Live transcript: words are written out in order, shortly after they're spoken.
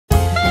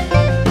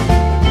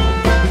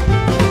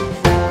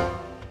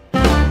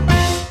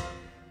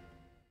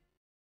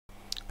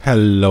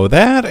Hello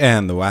there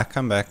and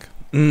welcome back.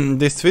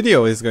 This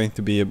video is going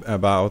to be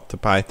about a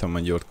Python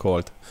module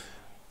called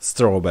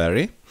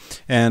Strawberry,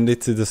 and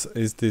it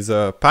is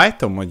a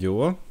Python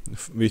module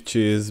which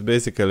is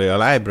basically a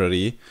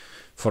library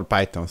for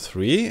Python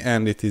 3,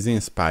 and it is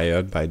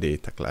inspired by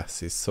data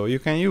classes. So you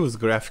can use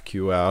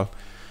GraphQL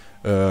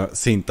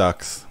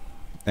syntax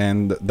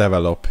and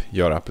develop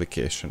your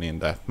application in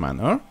that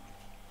manner.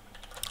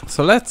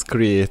 So let's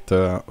create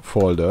a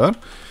folder,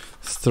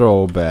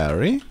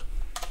 Strawberry,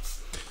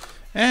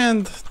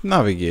 and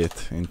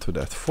navigate into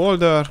that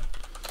folder,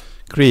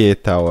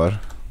 create our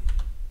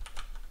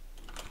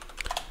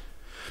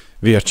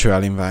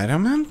virtual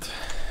environment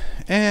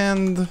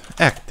and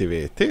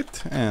activate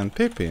it, and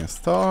pip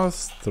install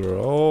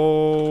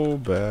Strawberry.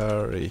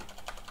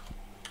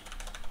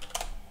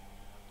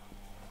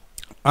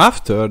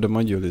 After the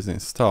module is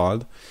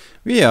installed,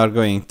 we are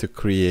going to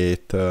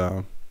create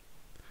cannot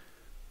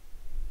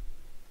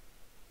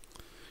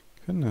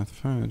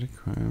find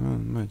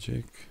requirement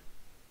magic.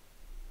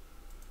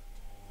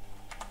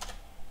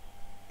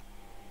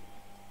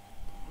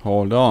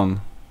 Hold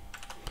on,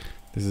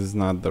 this is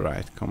not the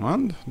right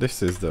command.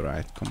 This is the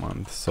right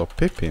command. So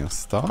pip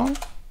install,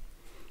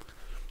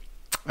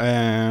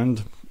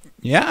 and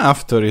yeah,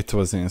 after it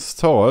was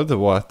installed,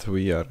 what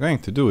we are going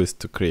to do is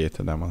to create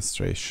a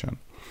demonstration.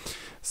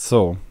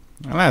 So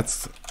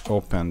let's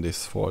open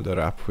this folder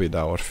up with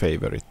our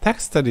favorite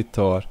text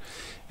editor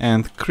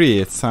and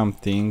create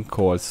something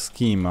called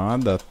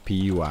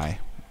schema.py.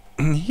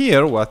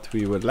 Here what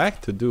we would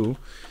like to do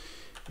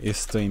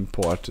is to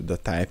import the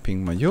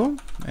typing module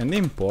and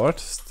import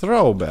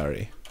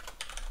Strawberry.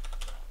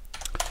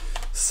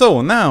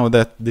 So now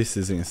that this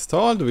is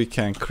installed, we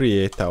can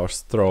create our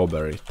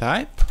Strawberry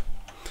type,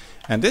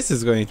 and this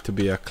is going to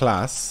be a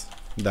class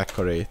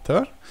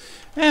decorator,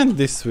 and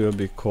this will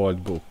be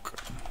called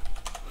book.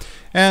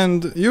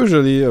 And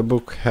usually a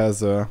book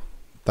has a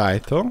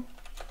title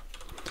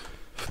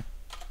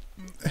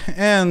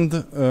and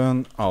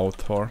an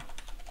author.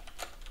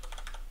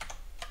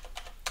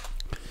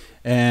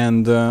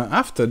 And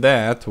after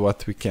that,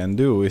 what we can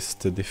do is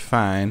to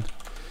define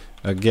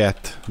a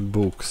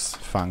getBooks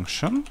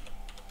function,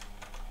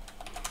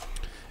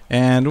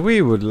 and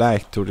we would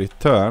like to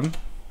return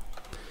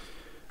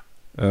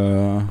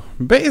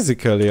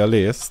basically a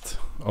list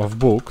of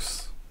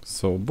books.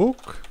 So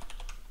book,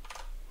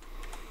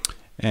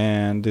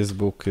 and this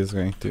book is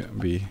going to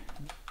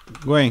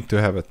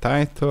have a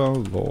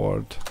title,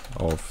 Lord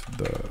of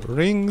the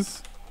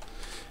Rings,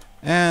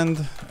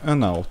 and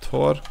an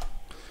author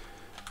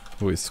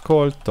who is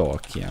called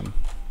Tolkien.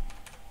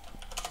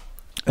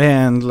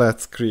 And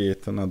let's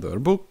create another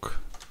book.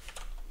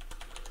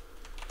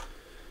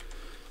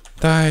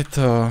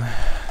 Title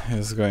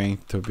is going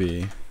to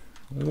be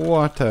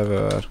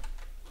whatever,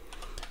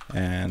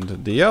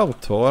 and the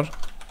author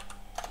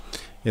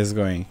is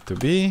going to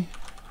be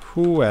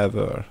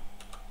whoever.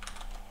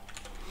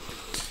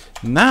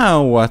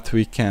 Now what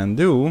we can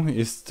do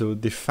is to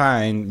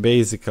define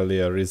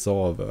basically a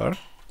resolver.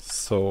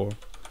 So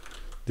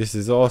this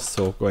is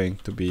also going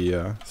to be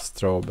a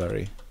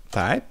Strawberry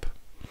type,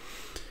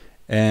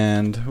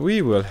 and we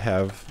will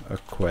have a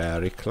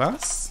query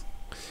class,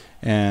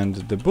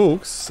 and the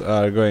books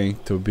are going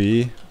to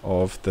be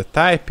of the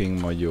typing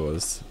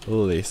modules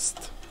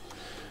list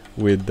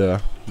with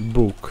the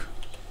book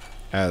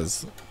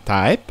as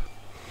type,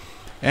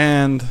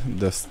 and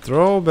the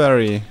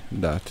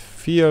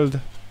Strawberry.field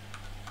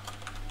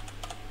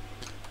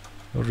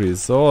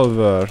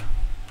resolver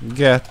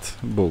get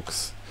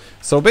books.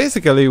 So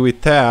basically we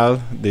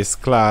tell this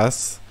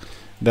class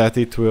that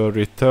it will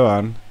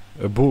return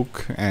a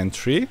book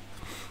entry,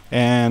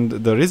 and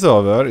the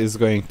resolver is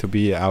going to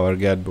be our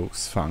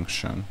getBooks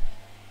function.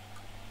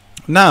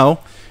 Now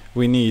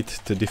we need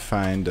to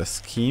define the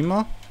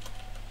schema,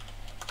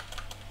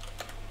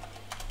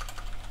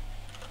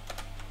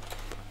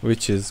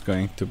 which is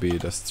going to be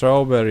the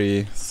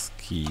Strawberry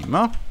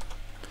schema,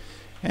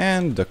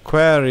 and the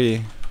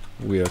query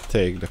will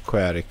take the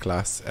query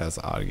class as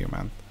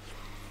argument.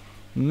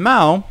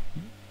 Now,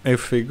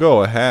 if we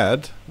go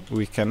ahead,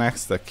 we can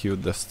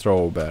execute the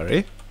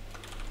Strawberry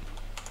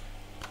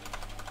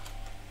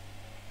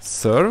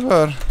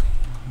server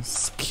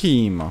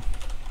schema,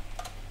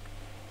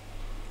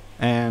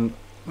 and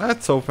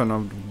let's open a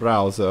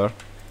browser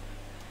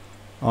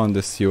on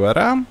this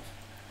URL.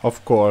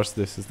 Of course,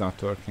 this is not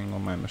working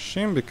on my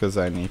machine because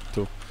I need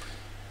to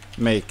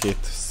make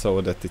it so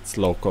that it's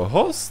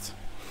localhost,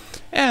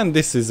 and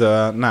this is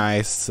a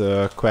nice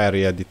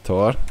query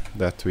editor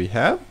that we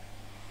have.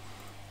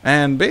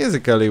 And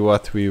basically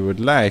what we would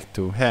like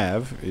to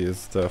have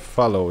is the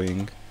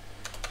following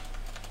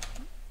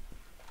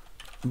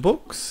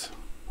books,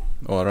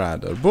 or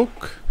rather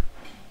book,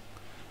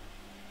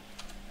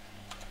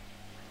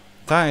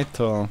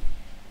 title,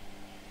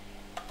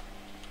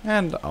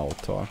 and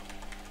author.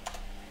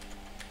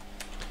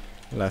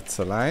 Let's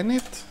align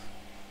it.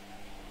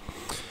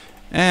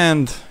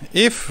 And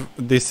if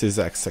this is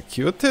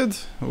executed,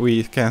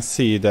 we can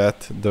see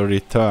that the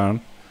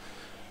return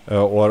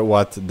or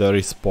what the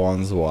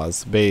response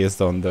was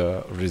based on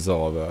the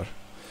resolver.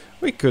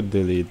 We could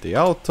delete the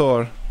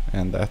author,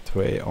 and that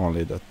way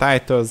only the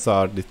titles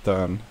are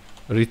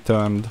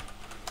returned.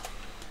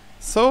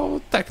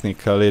 So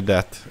technically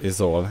that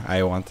is all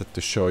I wanted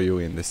to show you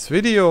in this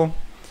video.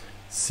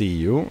 See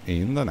you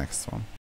in the next one.